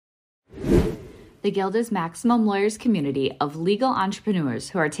The Guild is Maximum Lawyers' community of legal entrepreneurs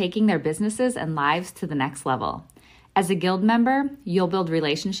who are taking their businesses and lives to the next level. As a Guild member, you'll build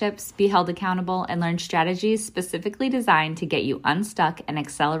relationships, be held accountable, and learn strategies specifically designed to get you unstuck and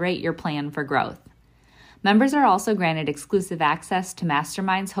accelerate your plan for growth. Members are also granted exclusive access to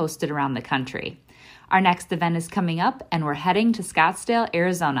masterminds hosted around the country. Our next event is coming up, and we're heading to Scottsdale,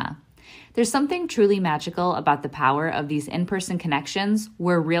 Arizona. There's something truly magical about the power of these in-person connections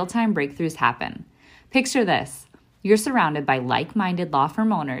where real-time breakthroughs happen. Picture this. You're surrounded by like-minded law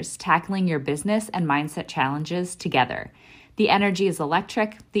firm owners tackling your business and mindset challenges together. The energy is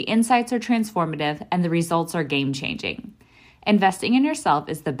electric, the insights are transformative, and the results are game-changing. Investing in yourself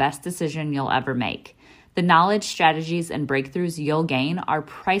is the best decision you'll ever make. The knowledge, strategies, and breakthroughs you'll gain are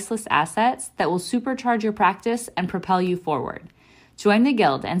priceless assets that will supercharge your practice and propel you forward. Join the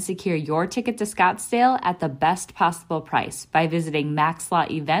Guild and secure your ticket to Scottsdale at the best possible price by visiting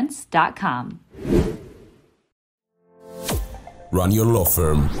maxlawevents.com. Run your law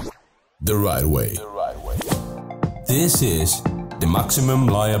firm the right way. This is the Maximum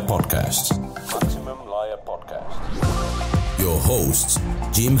Lawyer Podcast. Your hosts,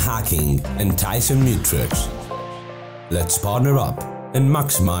 Jim Hacking and Tyson Mutrux. Let's partner up and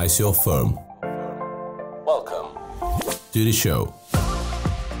maximize your firm. Welcome to the show.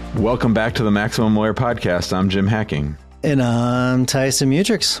 Welcome back to the Maximum Lawyer Podcast. I'm Jim Hacking. And I'm Tyson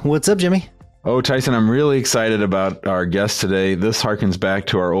Mutrux. What's up, Jimmy? Oh, Tyson, I'm really excited about our guest today. This harkens back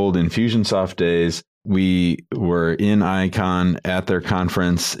to our old Infusionsoft days. We were in Icon at their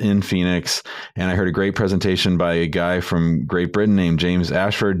conference in Phoenix, and I heard a great presentation by a guy from Great Britain named James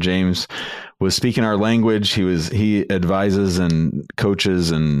Ashford. James was speaking our language. He advises and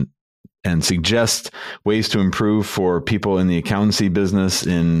coaches and suggests ways to improve for people in the accountancy business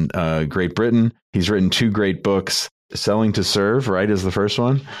in Great Britain. He's written 2 great books. Selling to Serve, right, is the first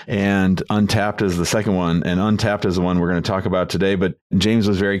one, and Untapped is the second one, and Untapped is the one we're going to talk about today. But James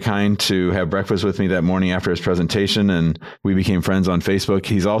was very kind to have breakfast with me that morning after his presentation, and we became friends on Facebook.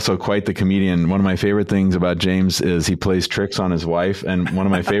 He's also quite the comedian. One of my favorite things about James is he plays tricks on his wife, and one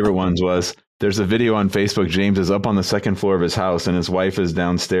of my favorite ones was there's a video on Facebook. James is up on the second floor of his house and his wife is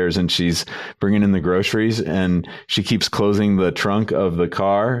downstairs and she's bringing in the groceries and she keeps closing the trunk of the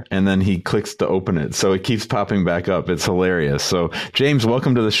car and then he clicks to open it. So it keeps popping back up. It's hilarious. So James,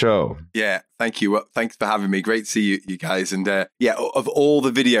 welcome to the show. Yeah, thank you. Thanks for having me. Great to see you guys. And of all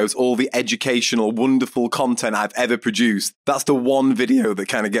the videos, all the educational, wonderful content I've ever produced, that's the one video that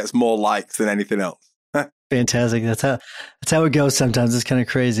kind of gets more likes than anything else. Fantastic. That's how it goes sometimes. It's kind of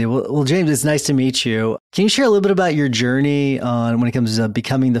crazy. Well, James, it's nice to meet you. Can you share a little bit about your journey on when it comes to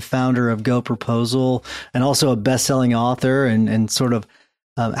becoming the founder of Go Proposal and also a best-selling author and sort of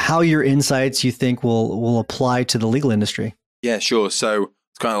how your insights you think will apply to the legal industry? Yeah, sure. So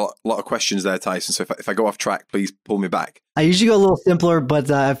it's kind of a lot of questions there, Tyson. So if I go off track, please pull me back. I usually go a little simpler, but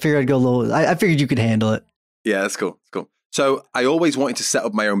I figured I'd go a little. I figured you could handle it. Yeah, that's cool. That's cool. So I always wanted to set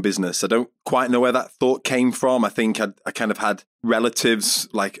up my own business. I don't quite know where that thought came from. I think I kind of had relatives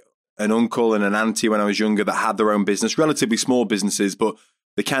like an uncle and an auntie when I was younger that had their own business, relatively small businesses, but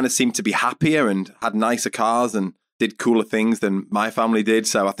they kind of seemed to be happier and had nicer cars and did cooler things than my family did.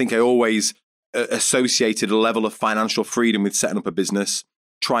 So I think I always associated a level of financial freedom with setting up a business.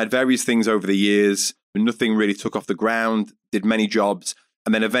 Tried various things over the years, but nothing really took off the ground, did many jobs.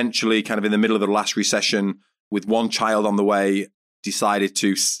 And then eventually, kind of in the middle of the last recession, with one child on the way, decided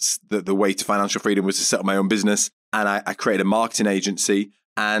the way to financial freedom was to set up my own business. And I created a marketing agency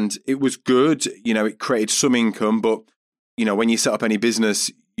and it was good. You know, it created some income, but you know, when you set up any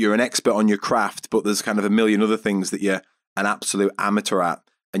business, you're an expert on your craft, but there's kind of a million other things that you're an absolute amateur at.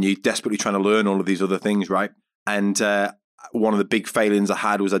 And you're desperately trying to learn all of these other things, right? And one of the big failings I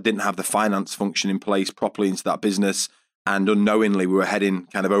had was I didn't have the finance function in place properly into that business. And unknowingly, we were heading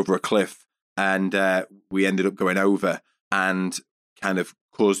kind of over a cliff. And we ended up going over and kind of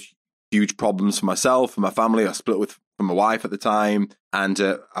caused huge problems for myself and my family. I split from my wife at the time, and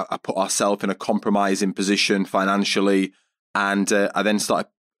I put ourselves in a compromising position financially. And I then started,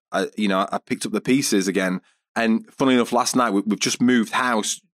 I picked up the pieces again. And funnily enough, last night we've just moved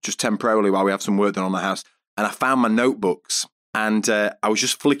house just temporarily while we have some work done on the house. And I found my notebooks, and I was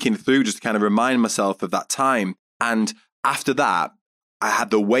just flicking through just to kind of remind myself of that time. And after that, I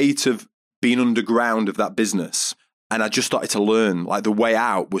had the weight of being underground of that business. And I just started to learn. Like the way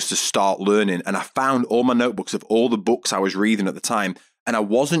out was to start learning. And I found all my notebooks of all the books I was reading at the time. And I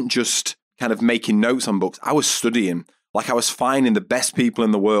wasn't just kind of making notes on books. I was studying. Like I was finding the best people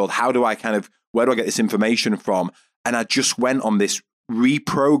in the world. Where do I get this information from? And I just went on this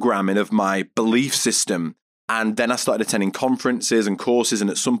reprogramming of my belief system And then I started attending conferences and courses. And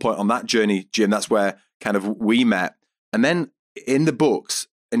at some point on that journey, Jim, that's where kind of we met. And then in the books,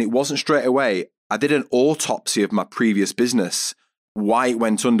 and it wasn't straight away, I did an autopsy of my previous business, why it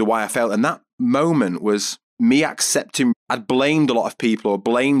went under, why I failed. And that moment was me accepting. I'd blamed a lot of people or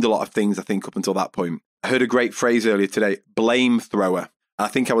blamed a lot of things, I think, up until that point. I heard a great phrase earlier today, blame thrower. I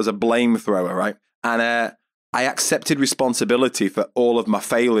think I was a blame thrower, right? And I accepted responsibility for all of my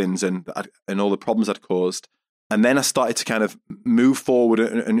failings and all the problems I'd caused. And then I started to kind of move forward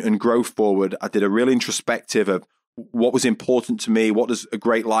and grow forward. I did a real introspective of what was important to me. What does a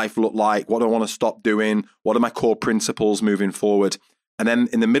great life look like? What do I want to stop doing? What are my core principles moving forward? And then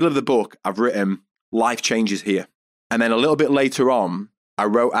in the middle of the book, I've written, life changes here. And then a little bit later on, I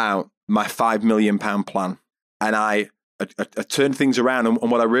wrote out my £5 million plan. And I turned things around. And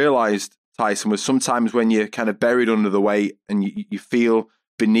what I realized, Tyson, was sometimes when you're kind of buried under the weight and you feel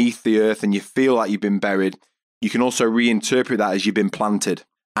beneath the earth and you feel like you've been buried, you can also reinterpret that as you've been planted.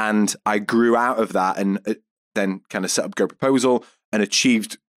 And I grew out of that and then kind of set up Go Proposal and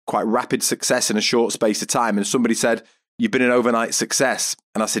achieved quite rapid success in a short space of time. And somebody said, you've been an overnight success.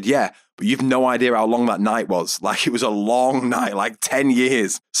 And I said, yeah, but you've no idea how long that night was. Like, it was a long night, like 10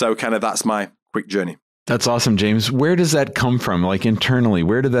 years. So kind of that's my quick journey. That's awesome, James. Where does that come from? Like internally,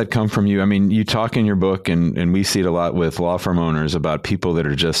 where did that come from you? I mean, you talk in your book and we see it a lot with law firm owners about people that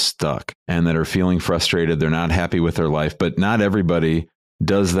are just stuck and that are feeling frustrated. They're not happy with their life, but not everybody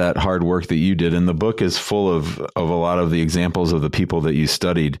does that hard work that you did. And the book is full of a lot of the examples of the people that you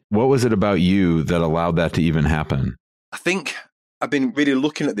studied. What was it about you that allowed that to even happen? I think I've been really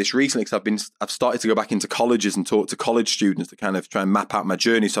looking at this recently because I've started to go back into colleges and talk to college students to kind of try and map out my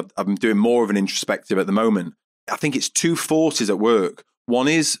journey. So I've been doing more of an introspective at the moment. I think it's two forces at work. One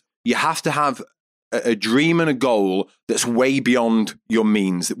is you have to have a dream and a goal that's way beyond your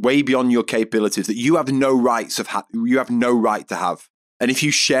means, way beyond your capabilities, that you have no rights of you have no right to have. And if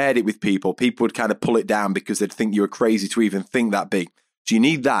you shared it with people, people would kind of pull it down because they'd think you were crazy to even think that big. So you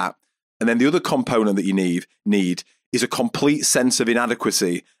need that. And then the other component that you need is a complete sense of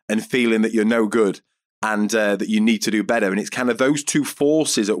inadequacy and feeling that you're no good and that you need to do better. And it's kind of those two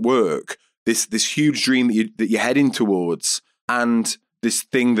forces at work, this huge dream that you're heading towards and this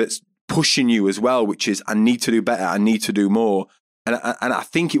thing that's pushing you as well, which is, I need to do better, I need to do more. And I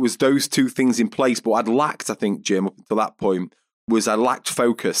think it was those two things in place. But what I'd lacked, I think, Jim, up until that point, was I lacked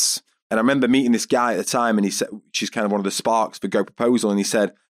focus. And I remember meeting this guy at the time and he said, she's kind of one of the sparks for Go Proposal. And he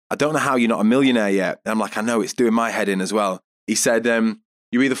said, I don't know how you're not a millionaire yet. And I'm like, I know, it's doing my head in as well. He said,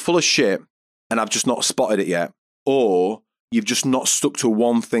 you're either full of shit and I've just not spotted it yet, or you've just not stuck to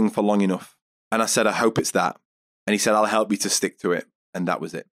one thing for long enough. And I said, I hope it's that. And he said, I'll help you to stick to it. And that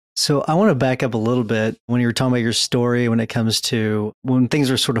was it. So I want to back up a little bit when you were talking about your story when it comes to when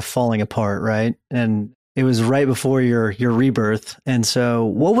things are sort of falling apart, right? And it was right before your rebirth. And so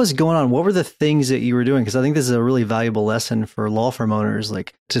what was going on? What were the things that you were doing? Because I think this is a really valuable lesson for law firm owners,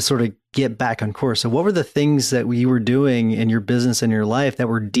 like to sort of get back on course. So what were the things that you were doing in your business and your life that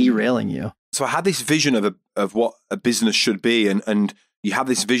were derailing you? So I had this vision of what a business should be. And you have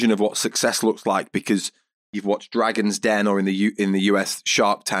this vision of what success looks like because you've watched Dragon's Den or in the US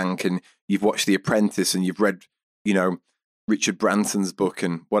Shark Tank, and you've watched The Apprentice, and you've read, Richard Branson's book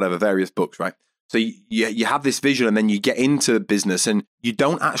and whatever, various books, right? So you have this vision and then you get into business and you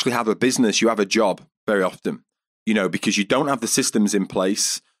don't actually have a business, you have a job very often, because you don't have the systems in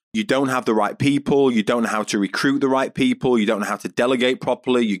place. You don't have the right people. You don't know how to recruit the right people. You don't know how to delegate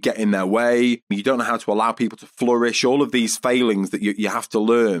properly. You get in their way. You don't know how to allow people to flourish. All of these failings that you have to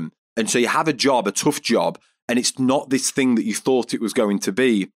learn. And so you have a job, a tough job, and it's not this thing that you thought it was going to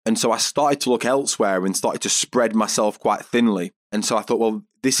be. And so I started to look elsewhere and started to spread myself quite thinly. And so I thought, well,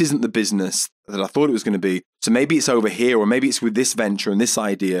 this isn't the business that I thought it was going to be. So maybe it's over here, or maybe it's with this venture and this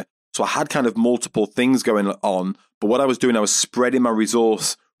idea. So I had kind of multiple things going on. But what I was doing, I was spreading my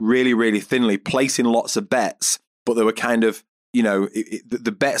resource really, really thinly, placing lots of bets. But they were kind of,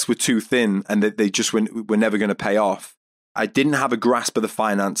 the bets were too thin and they just were never going to pay off. I didn't have a grasp of the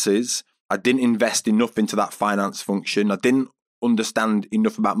finances. I didn't invest enough into that finance function. I didn't understand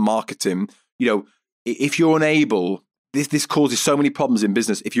enough about marketing. If you're unable, this causes so many problems in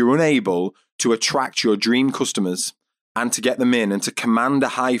business. If you're unable to attract your dream customers and to get them in and to command a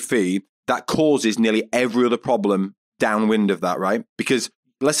high fee, that causes nearly every other problem downwind of that, right? Because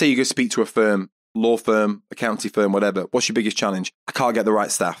let's say you go speak to a firm, law firm, accounting firm, whatever. What's your biggest challenge? I can't get the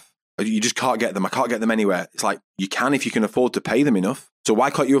right staff. You just can't get them. I can't get them anywhere. It's like, you can if you can afford to pay them enough. So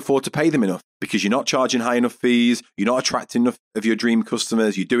why can't you afford to pay them enough? because you're not charging high enough fees, you're not attracting enough of your dream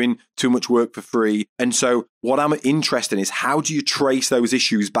customers, you're doing too much work for free. And so what I'm interested in is how do you trace those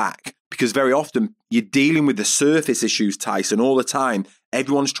issues back? Because very often you're dealing with the surface issues, Tyson, all the time.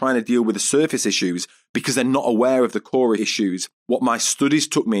 Everyone's trying to deal with the surface issues because they're not aware of the core issues. What my studies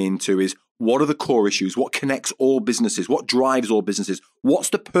took me into is, what are the core issues? What connects all businesses? What drives all businesses? What's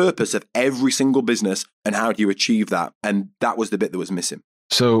the purpose of every single business, and how do you achieve that? And that was the bit that was missing.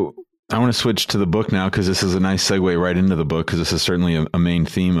 So I want to switch to the book now, because this is a nice segue right into the book, because this is certainly a main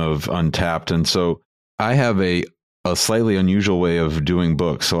theme of Untapped. And so I have a slightly unusual way of doing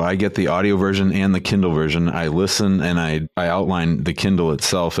books. So I get the audio version and the Kindle version. I listen and I outline the Kindle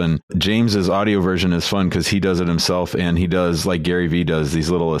itself. And James's audio version is fun because he does it himself, and he does, like Gary Vee does,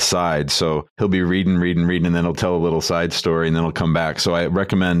 these little asides. So he'll be reading, and then he'll tell a little side story, and then he'll come back. So I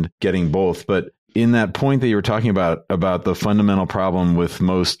recommend getting both. But in that point that you were talking about the fundamental problem with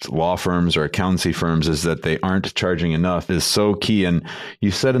most law firms or accountancy firms is that they aren't charging enough is so key. And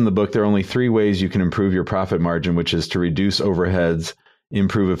you said in the book, there are only 3 ways you can improve your profit margin, which is to reduce overheads,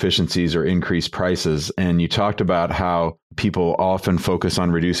 improve efficiencies, or increase prices. And you talked about how people often focus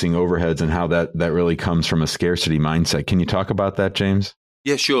on reducing overheads and how that really comes from a scarcity mindset. Can you talk about that, James?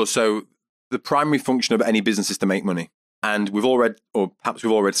 Yeah, sure. So the primary function of any business is to make money. And we've all read, or perhaps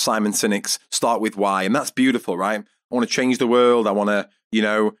we've all read, Simon Sinek's Start With Why. And that's beautiful, right? I want to change the world. I want to,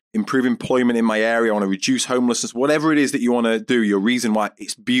 improve employment in my area. I want to reduce homelessness. Whatever it is that you want to do, your reason why,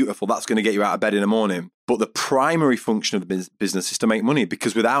 it's beautiful. That's going to get you out of bed in the morning. But the primary function of the business is to make money,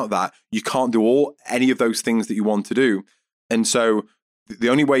 because without that, you can't do any of those things that you want to do. And so the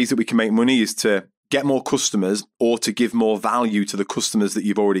only ways that we can make money is to get more customers, or to give more value to the customers that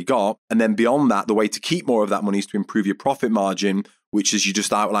you've already got. And then beyond that, the way to keep more of that money is to improve your profit margin, which, as you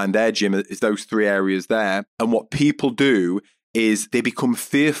just outlined there, Jim, is those 3 areas there. And what people do is they become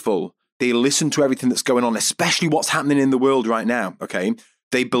fearful. They listen to everything that's going on, especially what's happening in the world right now, okay?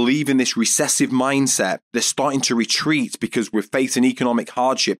 They believe in this recessive mindset. They're starting to retreat because we're facing economic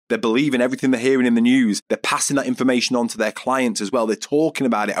hardship. They believe in everything they're hearing in the news. They're passing that information on to their clients as well. They're talking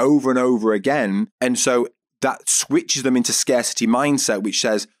about it over and over again. And so that switches them into scarcity mindset, which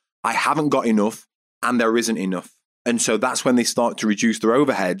says, I haven't got enough and there isn't enough. And so that's when they start to reduce their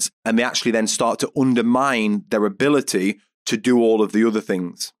overheads, and they actually then start to undermine their ability to do all of the other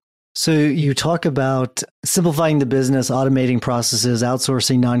things. So you talk about simplifying the business, automating processes,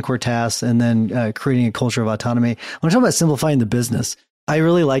 outsourcing non-core tasks, and then creating a culture of autonomy. When I talk about simplifying the business, I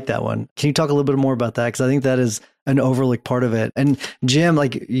really like that one. Can you talk a little bit more about that? Because I think that is an overlooked part of it. And Jim,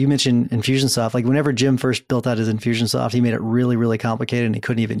 like you mentioned Infusionsoft, like whenever Jim first built out his Infusionsoft, he made it really, really complicated and he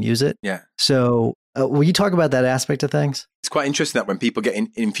couldn't even use it. Yeah. So will you talk about that aspect of things? It's quite interesting that when people get in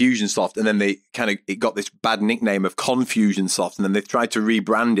Infusionsoft and then it got this bad nickname of Confusionsoft, and then they've tried to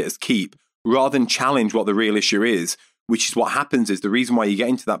rebrand it as Keep rather than challenge what the real issue is, which is what happens is the reason why you get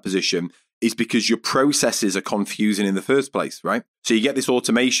into that position is because your processes are confusing in the first place, right? So you get this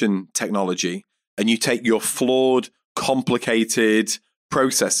automation technology and you take your flawed, complicated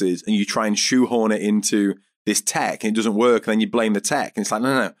processes and you try and shoehorn it into this tech, and it doesn't work, and then you blame the tech. And it's like,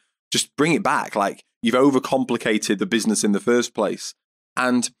 no, just bring it back. Like, you've overcomplicated the business in the first place.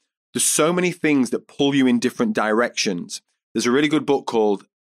 And there's so many things that pull you in different directions. There's a really good book called,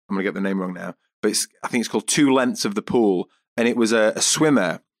 I'm going to get the name wrong now, but I think it's called Two Lengths of the Pool. And it was a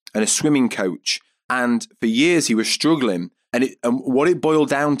swimmer and a swimming coach. And for years he was struggling. And what it boiled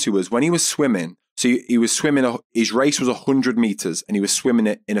down to was when he was swimming, so he was swimming, his race was 100 meters and he was swimming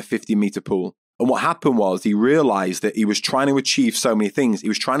it in a 50-meter pool. And what happened was he realized that he was trying to achieve so many things. He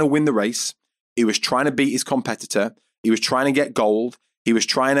was trying to win the race. He was trying to beat his competitor. He was trying to get gold. He was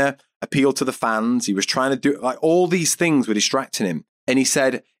trying to appeal to the fans. He was trying to do, like, all these things were distracting him. And he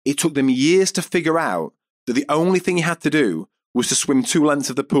said it took them years to figure out that the only thing he had to do was to swim 2 lengths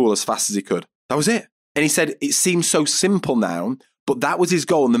of the pool as fast as he could. That was it. And he said it seems so simple now, but that was his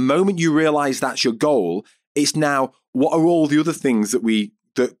goal. And the moment you realize that's your goal, it's now, what are all the other things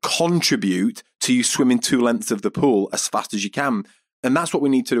that contribute to you swimming 2 lengths of the pool as fast as you can? And that's what we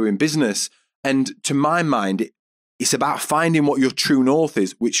need to do in business. And to my mind, it's about finding what your true north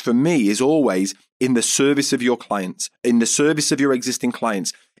is, which for me is always in the service of your clients, in the service of your existing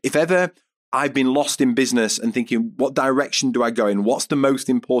clients. If ever I've been lost in business and thinking, what direction do I go in? What's the most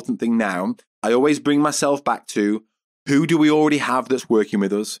important thing now? I always bring myself back to, who do we already have that's working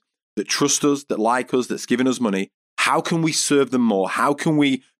with us, that trust us, that like us, that's giving us money? How can we serve them more? How can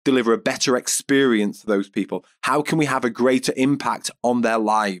we deliver a better experience to those people? How can we have a greater impact on their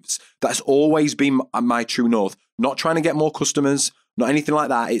lives? That's always been my true north. Not trying to get more customers, not anything like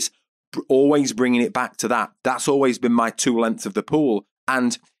that. It's always bringing it back to that. That's always been my 2 lengths of the pool.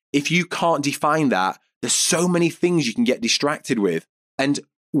 And if you can't define that, there's so many things you can get distracted with. And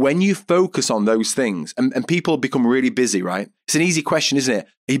when you focus on those things, and people become really busy, right? It's an easy question, isn't it?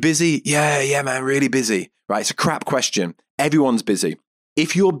 Are you busy? Yeah, man, really busy, right? It's a crap question. Everyone's busy.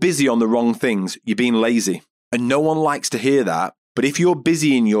 If you're busy on the wrong things, you're being lazy. And no one likes to hear that. But if you're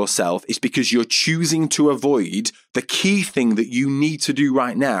busy in yourself, it's because you're choosing to avoid the key thing that you need to do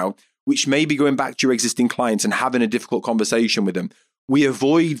right now, which may be going back to your existing clients and having a difficult conversation with them. We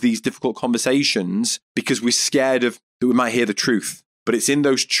avoid these difficult conversations because we're scared of that we might hear the truth. But it's in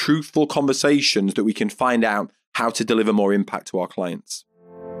those truthful conversations that we can find out how to deliver more impact to our clients.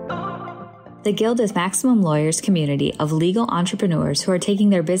 The Guild is Maximum Lawyers' community of legal entrepreneurs who are taking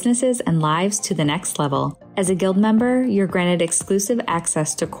their businesses and lives to the next level. As a Guild member, you're granted exclusive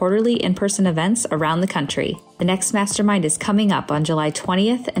access to quarterly in-person events around the country. The next mastermind is coming up on July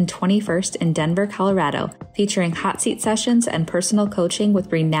 20th and 21st in Denver, Colorado, featuring hot seat sessions and personal coaching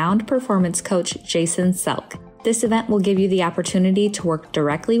with renowned performance coach Jason Selk. This event will give you the opportunity to work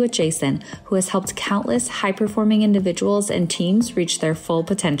directly with Jason, who has helped countless high-performing individuals and teams reach their full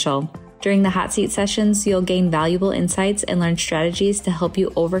potential. During the hot seat sessions, you'll gain valuable insights and learn strategies to help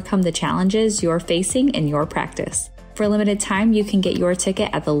you overcome the challenges you're facing in your practice. For a limited time, you can get your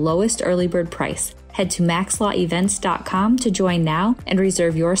ticket at the lowest early bird price. Head to maxlawevents.com to join now and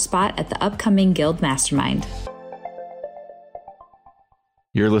reserve your spot at the upcoming Guild Mastermind.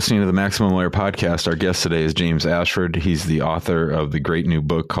 You're listening to the Maximum Lawyer Podcast. Our guest today is James Ashford. He's the author of the great new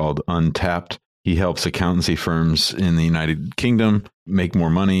book called Untapped. He helps accountancy firms in the United Kingdom make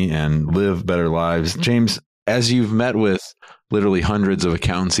more money and live better lives. James, as you've met with literally hundreds of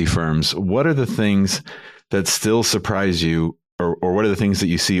accountancy firms, what are the things that still surprise you, or what are the things that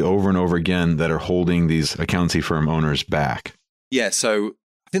you see over and over again that are holding these accountancy firm owners back? Yeah, so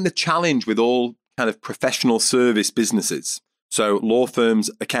I think the challenge with all kind of professional service businesses, so law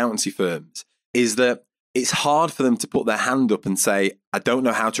firms, accountancy firms, is that it's hard for them to put their hand up and say, I don't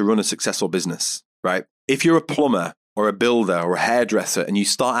know how to run a successful business, right? If you're a plumber or a builder or a hairdresser and you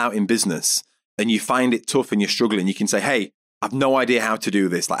start out in business and you find it tough and you're struggling, you can say, hey, I've no idea how to do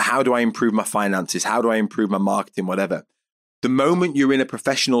this. Like, how do I improve my finances? How do I improve my marketing? Whatever. The moment you're in a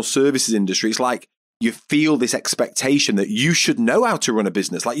professional services industry, it's like you feel this expectation that you should know how to run a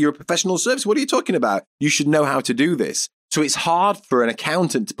business. Like, you're a professional service. What are you talking about? You should know how to do this. So it's hard for an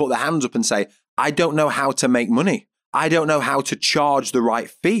accountant to put their hands up and say, I don't know how to make money. I don't know how to charge the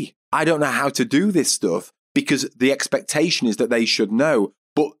right fee. I don't know how to do this stuff, because the expectation is that they should know.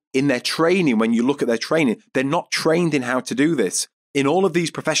 But in their training, when you look at their training, they're not trained in how to do this. In all of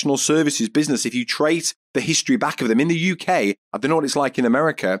these professional services business, if you trace the history back of them, in the UK, I don't know what it's like in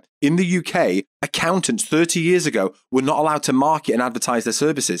America, in the UK, accountants 30 years ago were not allowed to market and advertise their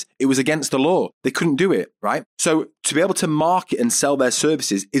services. It was against the law. They couldn't do it, right? So to be able to market and sell their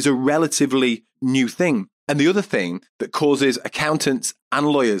services is a relatively new thing. And the other thing that causes accountants and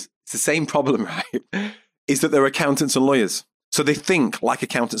lawyers, it's the same problem, right, is that they're accountants and lawyers. So they think like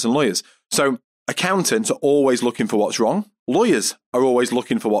accountants and lawyers. So accountants are always looking for what's wrong. Lawyers are always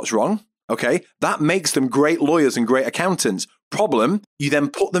looking for what's wrong. Okay, that makes them great lawyers and great accountants. Problem, you then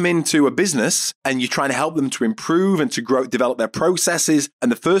put them into a business and you're trying to help them to improve and to grow, develop their processes.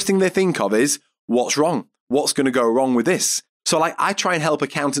 And the first thing they think of is, what's wrong? What's going to go wrong with this? So like, I try and help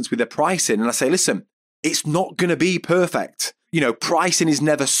accountants with their pricing, and I say, listen, it's not going to be perfect. You know, pricing is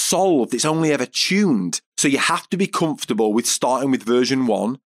never solved. It's only ever tuned. So you have to be comfortable with starting with version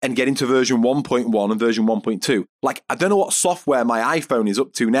 1 and getting to version 1.1 and version 1.2. Like, I don't know what software my iPhone is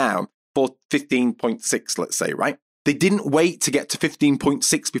up to now for 15.6, let's say, right? They didn't wait to get to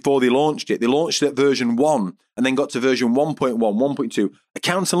 15.6 before they launched it. They launched it at version 1 and then got to version 1.1, 1.2.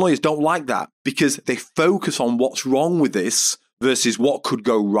 Accountants and lawyers don't like that because they focus on what's wrong with this versus what could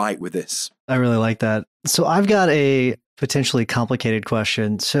go right with this. I really like that. So I've got a potentially complicated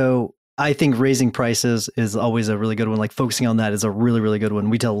question. So I think raising prices is always a really good one. Like, focusing on that is a really, really good one.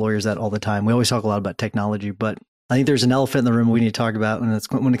 We tell lawyers that all the time. We always talk a lot about technology, but I think there's an elephant in the room we need to talk about, and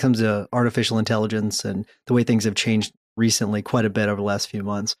it's when it comes to artificial intelligence and the way things have changed recently quite a bit over the last few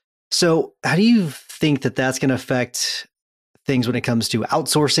months. So how do you think that that's going to affect things when it comes to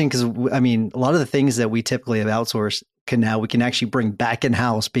outsourcing? Because I mean, a lot of the things that we typically have outsourced we can actually bring back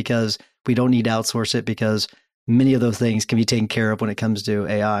in-house because we don't need to outsource it, because many of those things can be taken care of when it comes to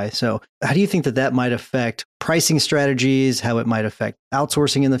AI. So how do you think that that might affect pricing strategies, how it might affect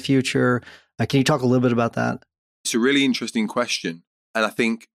outsourcing in the future? Can you talk a little bit about that? It's a really interesting question. And I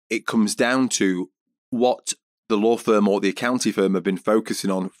think it comes down to what the law firm or the accounting firm have been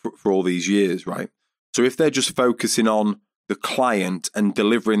focusing on for all these years, right? So if they're just focusing on the client and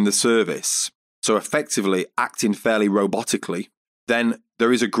delivering the service, so effectively acting fairly robotically, then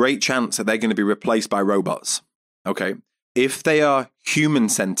there is a great chance that they're going to be replaced by robots. Okay. If they are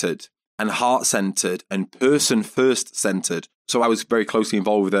human-centered and heart-centered and person-first centered. So I was very closely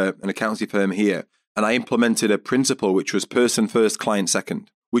involved with an accountancy firm here, and I implemented a principle which was person first, client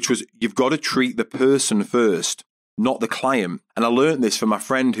second, which was you've got to treat the person first, not the client. And I learned this from my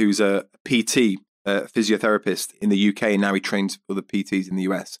friend who's a PT, a physiotherapist in the UK, and now he trains other PTs in the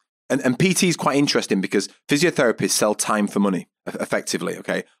US. And PT is quite interesting because physiotherapists sell time for money, effectively,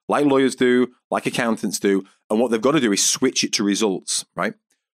 okay? Like lawyers do, like accountants do. And what they've got to do is switch it to results, right?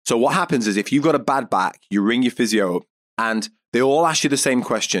 So what happens is if you've got a bad back, you ring your physio up and they all ask you the same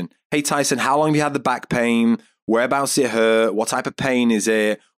question. Hey, Tyson, how long have you had the back pain? Whereabouts it hurt? What type of pain is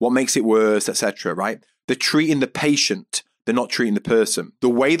it? What makes it worse, etc., right? They're treating the patient. They're not treating the person. The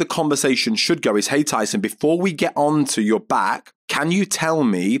way the conversation should go is, hey, Tyson, before we get on to your back, can you tell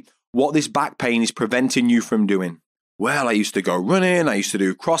me what this back pain is preventing you from doing? Well, I used to go running. I used to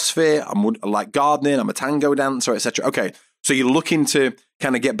do CrossFit. I like gardening. I'm a tango dancer, etc. Okay, so you're looking to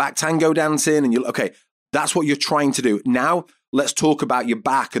kind of get back tango dancing, and okay, that's what you're trying to do. Now, let's talk about your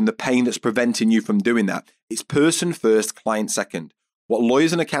back and the pain that's preventing you from doing that. It's person first, client second. What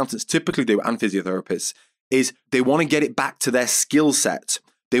lawyers and accountants typically do, and physiotherapists, is they want to get it back to their skill set.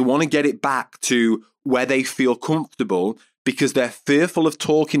 They want to get it back to where they feel comfortable because they're fearful of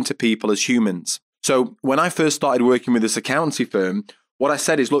talking to people as humans. So when I first started working with this accountancy firm, what I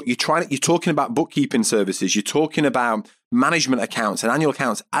said is, look, you're talking about bookkeeping services, you're talking about management accounts and annual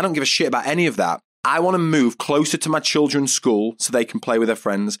accounts. I don't give a shit about any of that. I want to move closer to my children's school so they can play with their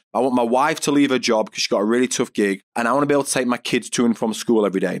friends. I want my wife to leave her job because she's got a really tough gig, and I want to be able to take my kids to and from school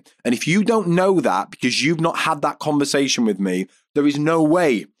every day. And if you don't know that because you've not had that conversation with me, there is no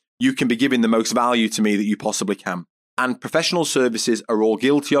way you can be giving the most value to me that you possibly can. And professional services are all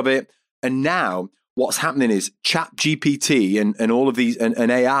guilty of it. And now what's happening is ChatGPT and all of these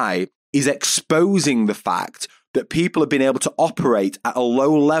and AI is exposing the fact that people have been able to operate at a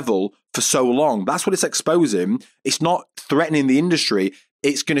low level for so long. That's what it's exposing. It's not threatening the industry.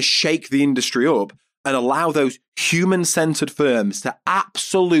 It's going to shake the industry up and allow those human-centered firms to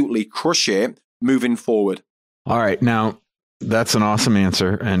absolutely crush it moving forward. All right. Now, that's an awesome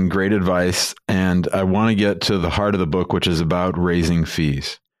answer and great advice. And I want to get to the heart of the book, which is about raising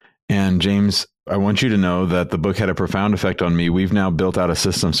fees. And James, I want you to know that the book had a profound effect on me. We've now built out a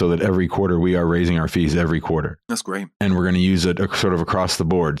system so that every quarter we are raising our fees every quarter. That's great. And we're going to use it sort of across the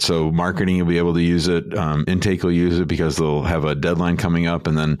board. So marketing will be able to use it. Intake will use it because they'll have a deadline coming up,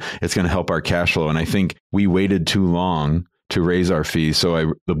 and then it's going to help our cash flow. And I think we waited too long to raise our fees.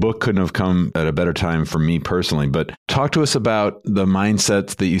 So the book couldn't have come at a better time for me personally. But talk to us about the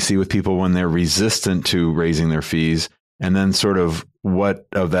mindsets that you see with people when they're resistant to raising their fees, and then sort of what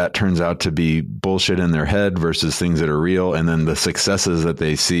of that turns out to be bullshit in their head versus things that are real, and then the successes that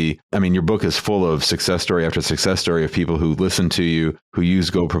they see. I mean, your book is full of success story after success story of people who listen to you, who use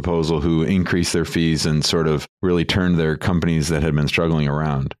Go Proposal, who increase their fees and sort of really turned their companies that had been struggling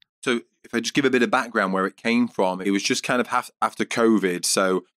around. So if I just give a bit of background where it came from, it was just kind of after COVID.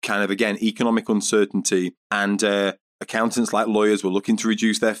 So kind of, again, economic uncertainty, and accountants like lawyers were looking to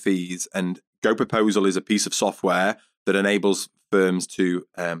reduce their fees, and Go Proposal is a piece of software that enables firms to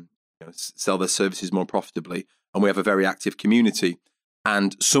sell their services more profitably. And we have a very active community.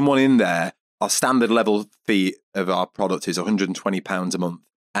 And someone in there, our standard level fee of our product is £120 a month.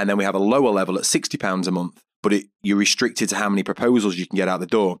 And then we have a lower level at £60 a month, but you're restricted to how many proposals you can get out the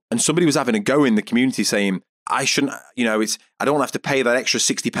door. And somebody was having a go in the community saying, I shouldn't, I don't have to pay that extra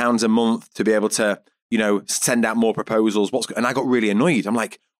 £60 a month to be able to, send out more proposals. And I got really annoyed. I'm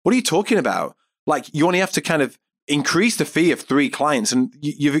like, what are you talking about? Like, you only have to kind of increase the fee of 3 clients and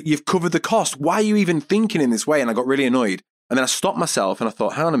you've covered the cost. Why are you even thinking in this way? And I got really annoyed. And then I stopped myself and I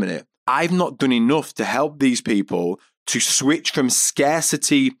thought, hang on a minute. I've not done enough to help these people to switch from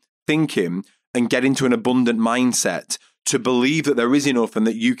scarcity thinking and get into an abundant mindset, to believe that there is enough and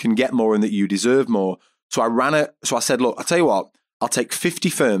that you can get more and that you deserve more. So I said, look, I'll tell you what, I'll take 50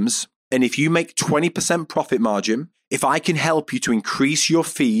 firms. And if you make 20% profit margin, if I can help you to increase your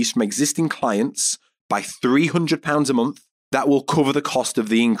fees from existing clients by £300 a month, that will cover the cost of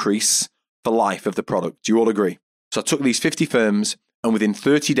the increase for life of the product. Do you all agree? So I took these 50 firms, and within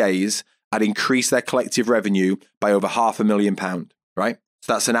 30 days, I'd increased their collective revenue by over £500,000, right?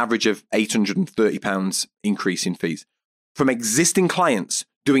 So that's an average of £830 increase in fees. From existing clients,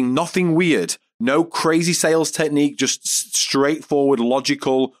 doing nothing weird, no crazy sales technique, just straightforward,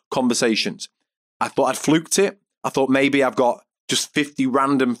 logical conversations. I thought I'd fluked it. I thought maybe I've got just 50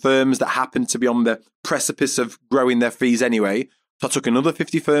 random firms that happen to be on the precipice of growing their fees anyway. So I took another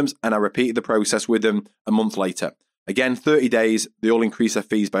 50 firms and I repeated the process with them a month later. Again, 30 days, they all increased their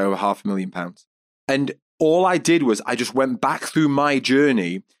fees by over £500,000. And all I did was I just went back through my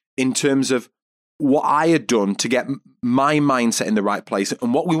journey in terms of what I had done to get my mindset in the right place.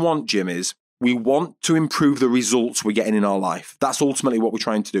 And what we want, Jim, is we want to improve the results we're getting in our life. That's ultimately what we're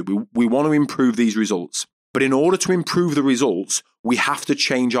trying to do. We want to improve these results. But in order to improve the results, we have to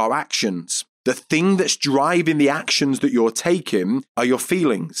change our actions. The thing that's driving the actions that you're taking are your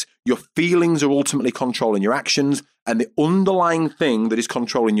feelings. Your feelings are ultimately controlling your actions. And the underlying thing that is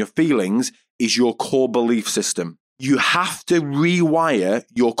controlling your feelings is your core belief system. You have to rewire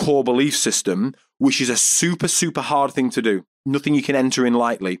your core belief system, which is a super, super hard thing to do. Nothing you can enter in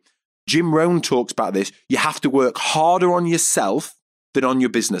lightly. Jim Rohn talks about this. You have to work harder on yourself than on your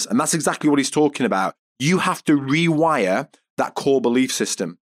business. And that's exactly what he's talking about. You have to rewire that core belief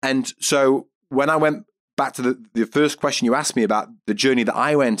system. And so when I went back to the first question you asked me about the journey that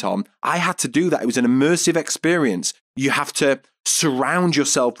I went on, I had to do that. It was an immersive experience. You have to surround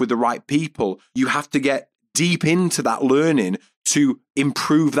yourself with the right people. You have to get deep into that learning to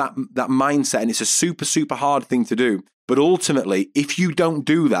improve that mindset. And it's a super, super hard thing to do. But ultimately, if you don't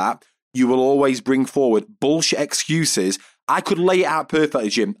do that, you will always bring forward bullshit excuses. I could lay it out perfectly,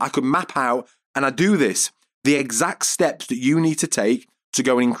 Jim. I could map out, and I do this, the exact steps that you need to take to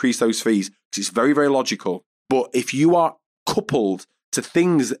go and increase those fees. Because it's very, very logical. But if you are coupled to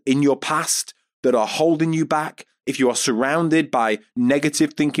things in your past that are holding you back, if you are surrounded by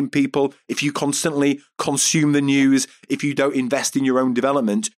negative thinking people, if you constantly consume the news, if you don't invest in your own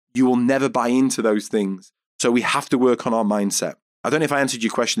development, you will never buy into those things. So we have to work on our mindset. I don't know if I answered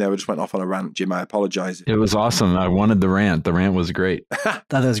your question there. I just went off on a rant, Jim. I apologize. It was awesome. I wanted the rant. The rant was great. That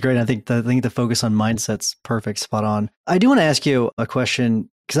was great. I think the focus on mindset's perfect, spot on. I do want to ask you a question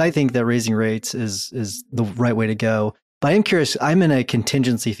because I think that raising rates is the right way to go. But I'm curious, I'm in a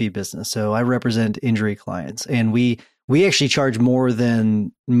contingency fee business. So I represent injury clients, and we actually charge more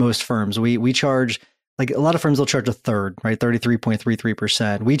than most firms. We charge, like a lot of firms will charge a third, right?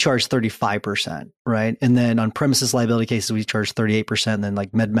 33.33%. We charge 35%, right? And then on premises liability cases, we charge 38%. And then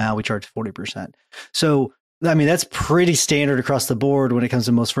like med mal, we charge 40%. So, I mean, that's pretty standard across the board when it comes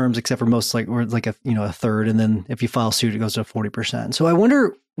to most firms, except for most we're like a third. And then if you file suit, it goes to 40%. So I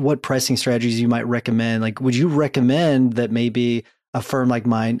wonder what pricing strategies you might recommend. Like, would you recommend that maybe a firm like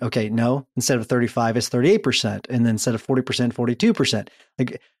mine, okay, no, instead of 35, it's 38%. And then instead of 40%, 42%.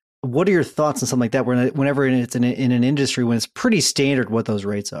 Like, what are your thoughts on something like that? Whenever it's in an industry when it's pretty standard what those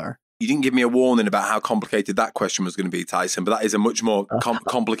rates are? You didn't give me a warning about how complicated that question was going to be, Tyson, but that is a much more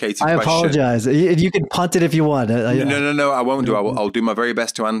complicated question. I apologize. You can punt it if you want. No, I won't do. I'll do my very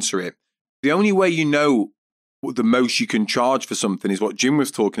best to answer it. The only way you know what the most you can charge for something is what Jim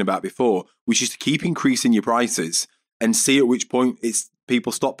was talking about before, which is to keep increasing your prices and see at which point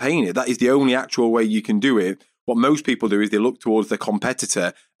people stop paying it. That is the only actual way you can do it. What most people do is they look towards their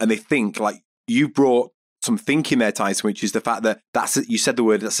competitor and they think, like you brought some thinking there, Tyson, which is the fact that you said the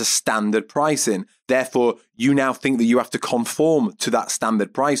word, that's a standard pricing. Therefore, you now think that you have to conform to that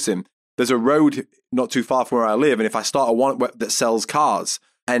standard pricing. There's a road not too far from where I live, and if I start a one that sells cars,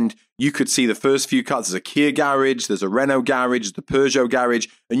 and you could see the first few cars, there's a Kia garage, there's a Renault garage, the Peugeot garage,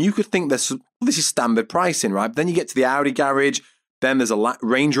 and you could think this is standard pricing, right? But then you get to the Audi garage, then there's a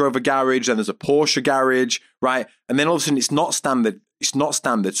Range Rover garage, then there's a Porsche garage, right? And then all of a sudden it's not standard. It's not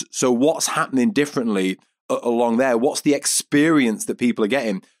standard. So what's happening differently along there? What's the experience that people are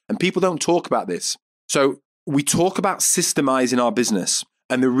getting? And people don't talk about this. So we talk about systemizing our business.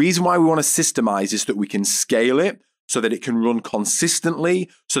 And the reason why we want to systemize is that we can scale it so that it can run consistently,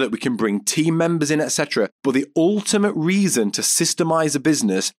 so that we can bring team members in, etc. But the ultimate reason to systemize a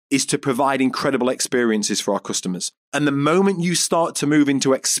business is to provide incredible experiences for our customers. And the moment you start to move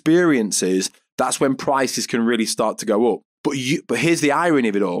into experiences, that's when prices can really start to go up. But here's the irony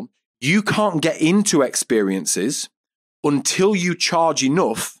of it all. You can't get into experiences until you charge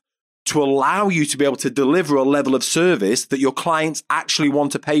enough to allow you to be able to deliver a level of service that your clients actually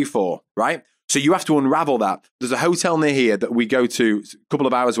want to pay for, right? So you have to unravel that. There's a hotel near here that we go to a couple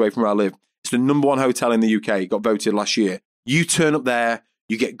of hours away from where I live. It's the number one hotel in the UK. It got voted last year. You turn up there,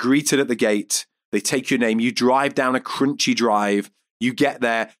 you get greeted at the gate. They take your name. You drive down a crunchy drive. You get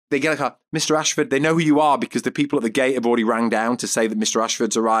there. They get like Mr. Ashford. They know who you are because the people at the gate have already rang down to say that Mr.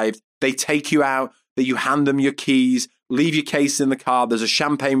 Ashford's arrived. They take you out. That you hand them your keys, leave your case in the car. There's a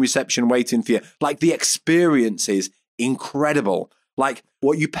champagne reception waiting for you. Like the experience is incredible. Like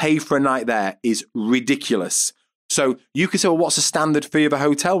what you pay for a night there is ridiculous. So you could say, well, what's the standard fee of a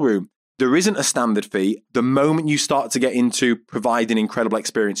hotel room? There isn't a standard fee the moment you start to get into providing incredible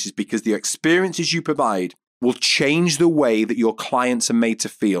experiences, because the experiences you provide will change the way that your clients are made to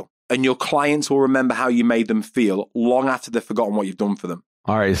feel. and your clients will remember how you made them feel long after they've forgotten what you've done for them.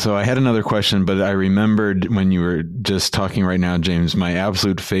 All right. So I had another question, but I remembered when you were just talking right now, James, my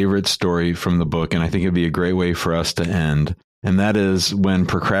absolute favorite story from the book, and I think it'd be a great way for us to end. And that is when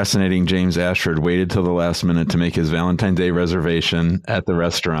procrastinating James Ashford waited till the last minute to make his Valentine's Day reservation at the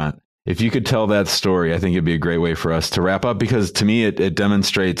restaurant. If you could tell that story, I think it'd be a great way for us to wrap up, because to me, it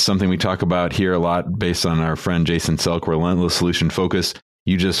demonstrates something we talk about here a lot based on our friend Jason Selk, relentless solution focus.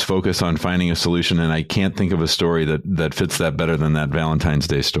 You just focus on finding a solution, and I can't think of a story that fits that better than that Valentine's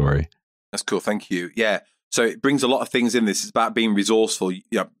Day story. That's cool. Thank you. Yeah. So it brings a lot of things in this. It's about being resourceful.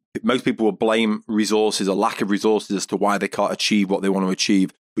 Most people will blame resources or lack of resources as to why they can't achieve what they want to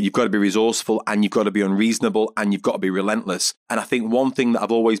achieve. But you've got to be resourceful, and you've got to be unreasonable, and you've got to be relentless. And I think one thing that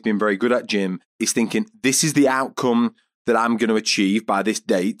I've always been very good at, Jim, is thinking, this is the outcome that I'm going to achieve by this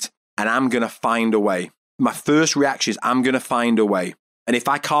date, and I'm going to find a way. My first reaction is, I'm going to find a way. And if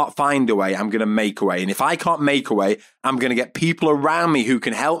I can't find a way, I'm going to make a way. And if I can't make a way, I'm going to get people around me who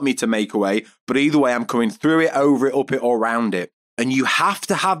can help me to make a way. But either way, I'm coming through it, over it, up it, or around it. And you have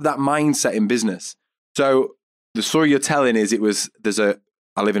to have that mindset in business. So the story you're telling is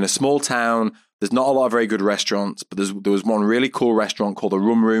I live in a small town. There's not a lot of very good restaurants, but there was one really cool restaurant called the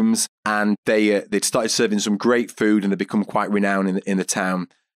Rum Rooms. And they'd started serving some great food, and they'd become quite renowned in the town.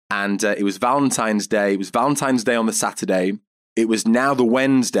 And it was Valentine's Day. It was Valentine's Day on the Saturday. It was now the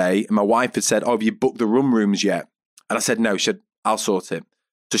Wednesday, and my wife had said, have you booked the Rum Rooms yet? And I said, no. She said, I'll sort it.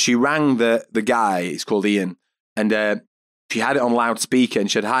 So she rang the guy, he's called Ian, and she had it on loudspeaker, and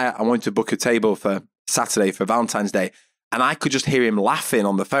she said, hi, I want to book a table for Saturday for Valentine's Day. And I could just hear him laughing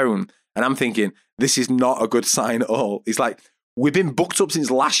on the phone. And I'm thinking, this is not a good sign at all. He's like, we've been booked up since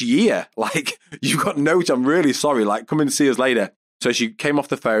last year. Like, you've got no, I'm really sorry. Like, come and see us later. So she came off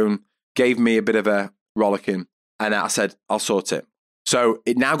the phone, gave me a bit of a rollicking. And I said, I'll sort it. So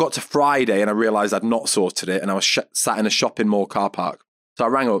it now got to Friday, and I realized I'd not sorted it. And I was sat in a shopping mall car park. So I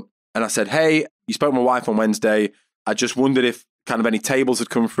rang up and I said, hey, you spoke to my wife on Wednesday. I just wondered if kind of any tables had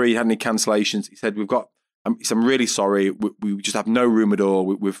come free, had any cancellations. He said, I'm really sorry. We just have no room at all.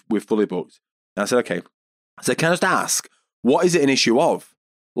 We're fully booked. And I said, okay. I said, can I just ask, what is it an issue of?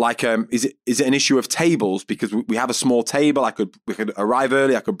 Like, is it an issue of tables? Because we have a small table. We could arrive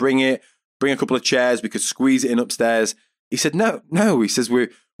early. I could bring a couple of chairs. We could squeeze it in upstairs. He said, no. He says,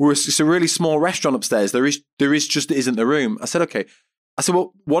 it's a really small restaurant upstairs. There isn't the room. I said, okay. I said,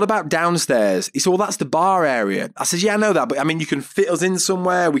 well, what about downstairs? He said, well, that's the bar area. I said, yeah, I know that. But I mean, you can fit us in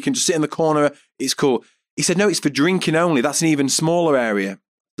somewhere. We can just sit in the corner. It's cool. He said, no, it's for drinking only. That's an even smaller area.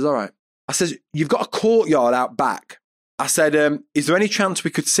 I said, all right. I said, you've got a courtyard out back. I said, is there any chance we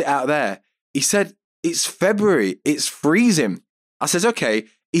could sit out there? He said, it's February. It's freezing. I said, okay.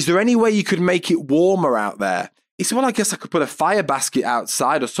 Is there any way you could make it warmer out there? He said, well, I guess I could put a fire basket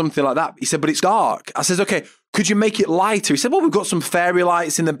outside or something like that. He said, but it's dark. I said, okay, could you make it lighter? He said, well, we've got some fairy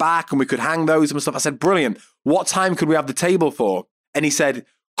lights in the back and we could hang those and stuff. I said, brilliant. What time could we have the table for? And he said,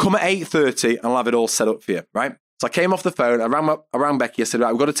 come at 8:30 and I'll have it all set up for you, right? So I came off the phone. I rang Becky. I said,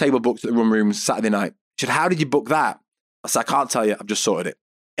 right, we've got a table booked at the Rum Rooms Saturday night. She said, how did you book that? I said, I can't tell you. I've just sorted it.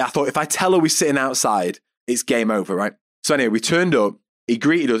 I thought, if I tell her we're sitting outside, it's game over, right? So anyway, we turned up. He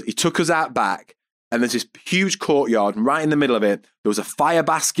greeted us. He took us out back. And there's this huge courtyard. And right in the middle of it, there was a fire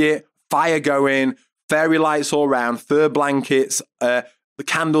basket, fire going, fairy lights all around, fur blankets, the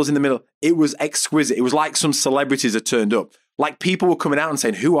candles in the middle. It was exquisite. It was like some celebrities had turned up. Like, people were coming out and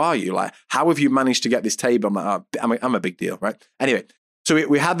saying, who are you? Like, how have you managed to get this table? I'm like, oh, I'm a big deal, right? Anyway, so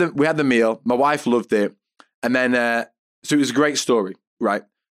we had the meal. My wife loved it. And then, so it was a great story, right?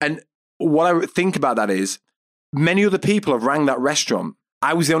 And what I think about that is, many other people have rang that restaurant.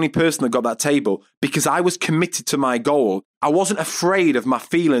 I was the only person that got that table because I was committed to my goal. I wasn't afraid of my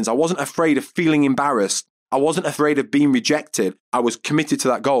feelings. I wasn't afraid of feeling embarrassed. I wasn't afraid of being rejected. I was committed to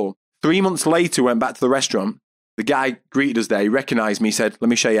that goal. 3 months later, went back to the restaurant. The guy greeted us there. He recognized me. He said, let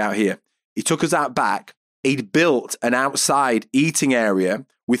me show you out here. He took us out back. He'd built an outside eating area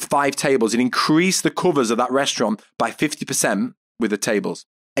with 5 tables. It increased the covers of that restaurant by 50% with the tables.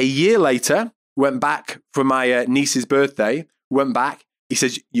 A year later, went back for my niece's birthday, went back. He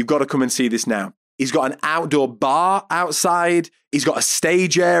says, you've got to come and see this now. He's got an outdoor bar outside. He's got a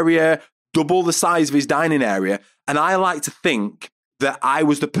stage area, double the size of his dining area. And I like to think that I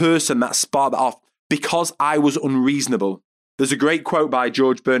was the person that sparked that off because I was unreasonable. There's a great quote by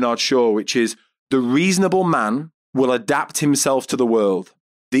George Bernard Shaw, which is, the reasonable man will adapt himself to the world.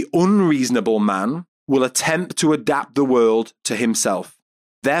 The unreasonable man will attempt to adapt the world to himself.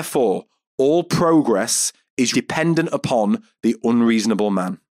 Therefore, all progress is dependent upon the unreasonable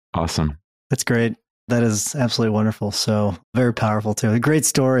man. Awesome. That's great. That is absolutely wonderful. So very powerful too. A great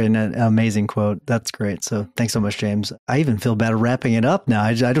story and an amazing quote. That's great. So thanks so much, James. I even feel bad wrapping it up now.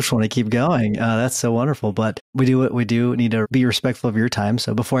 I just want to keep going. That's so wonderful. But we do need to be respectful of your time.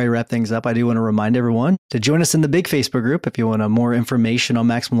 So before I wrap things up, I do want to remind everyone to join us in the big Facebook group. If you want more information on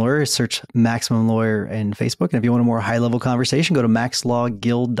Maximum Lawyer, search Maximum Lawyer in Facebook. And if you want a more high-level conversation, go to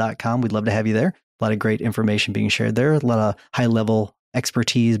maxlawguild.com. We'd love to have you there. A lot of great information being shared there. A lot of high-level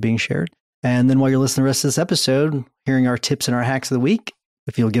expertise being shared. And then while you're listening to the rest of this episode, hearing our tips and our hacks of the week,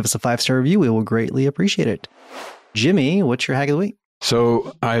 if you'll give us a 5-star review, we will greatly appreciate it. Jimmy, what's your hack of the week?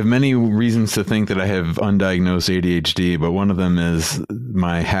 So I have many reasons to think that I have undiagnosed ADHD, but one of them is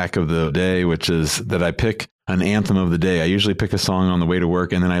my hack of the day, which is that I pick an anthem of the day. I usually pick a song on the way to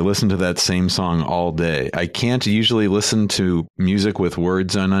work, and then I listen to that same song all day. I can't usually listen to music with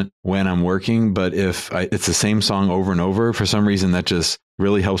words on it when I'm working, but if it's the same song over and over, for some reason that just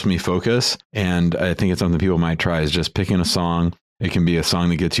really helps me focus. And I think it's something people might try, is just picking a song. It can be a song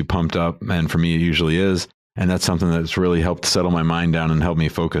that gets you pumped up, and for me, it usually is. And that's something that's really helped settle my mind down and help me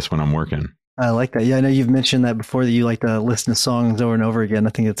focus when I'm working. I like that. Yeah, I know you've mentioned that before, that you like to listen to songs over and over again. I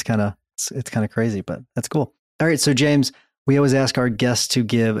think it's kind of crazy, but that's cool. All right. So James, we always ask our guests to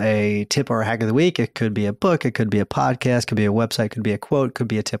give a tip or a hack of the week. It could be a book, it could be a podcast, could be a website, could be a quote, could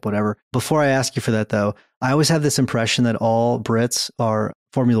be a tip, whatever. Before I ask you for that though, I always have this impression that all Brits are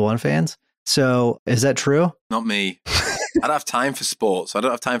Formula One fans. So is that true? Not me. I don't have time for sports. I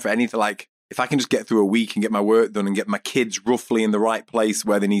don't have time for anything. Like, if I can just get through a week and get my work done and get my kids roughly in the right place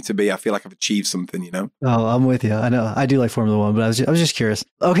where they need to be, I feel like I've achieved something, you know? Oh, I'm with you. I know. I do like Formula One, but I was just curious.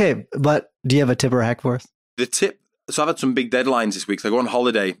 Okay, but do you have a tip or a hack for us? The tip, so I've had some big deadlines this week. So I go on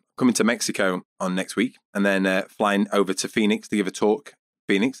holiday, coming to Mexico on next week, and then flying over to Phoenix to give a talk.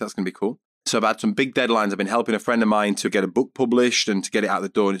 Phoenix, that's going to be cool. So I've had some big deadlines. I've been helping a friend of mine to get a book published and to get it out the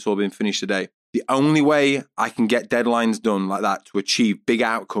door, and it's all been finished today. The only way I can get deadlines done like that to achieve big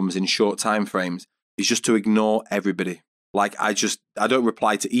outcomes in short time frames is just to ignore everybody. Like I don't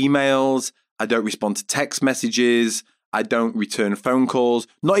reply to emails. I don't respond to text messages. I don't return phone calls.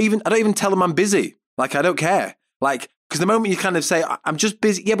 I don't even tell them I'm busy. Like, I don't care. Like, because the moment you kind of say, I'm just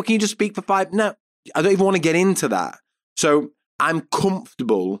busy. Yeah, but can you just speak for 5? No, I don't even want to get into that. So I'm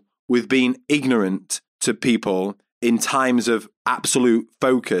comfortable with being ignorant to people in times of absolute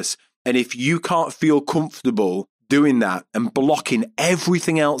focus. And if you can't feel comfortable doing that and blocking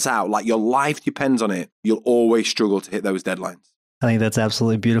everything else out, like your life depends on it, you'll always struggle to hit those deadlines. I think that's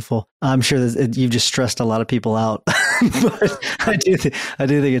absolutely beautiful. I'm sure that you've just stressed a lot of people out, but I do think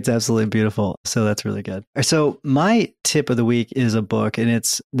it's absolutely beautiful. So that's really good. So my tip of the week is a book, and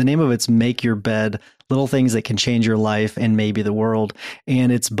the name of it's Make Your Bed: Little Things That Can Change Your Life and Maybe the World.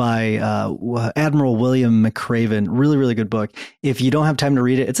 And it's by Admiral William McRaven. Really, really good book. If you don't have time to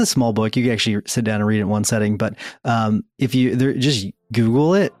read it, it's a small book. You can actually sit down and read it in one setting. But just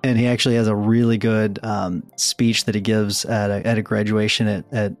Google it, and he actually has a really good speech that he gives at a graduation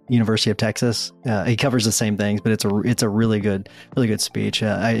at University of Texas. He covers the same things, but it's a really good speech,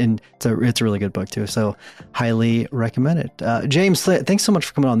 and it's a really good book too. So highly recommend it. James, thanks so much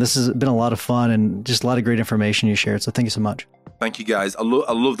for coming on. This has been a lot of fun and just a lot of great information you shared. So thank you so much. Thank you, guys. I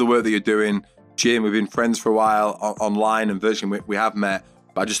love the work that you're doing, Jim. We've been friends for a while online and virtually. We have met,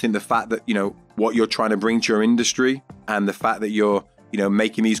 but I just think the fact that what you're trying to bring to your industry, and the fact that you're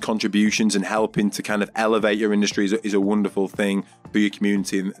making these contributions and helping to kind of elevate your industry is a wonderful thing for your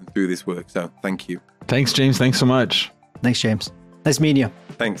community and through this work. So thank you. Thanks, James. Thanks so much. Thanks, James. Nice meeting you.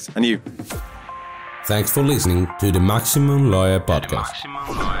 Thanks. And you. Thanks for listening to the Maximum Lawyer Podcast.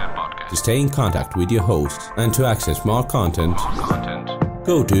 To stay in contact with your host and to access more content,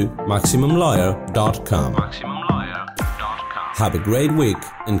 go to MaximumLawyer.com. Have a great week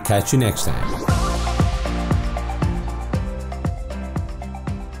and catch you next time.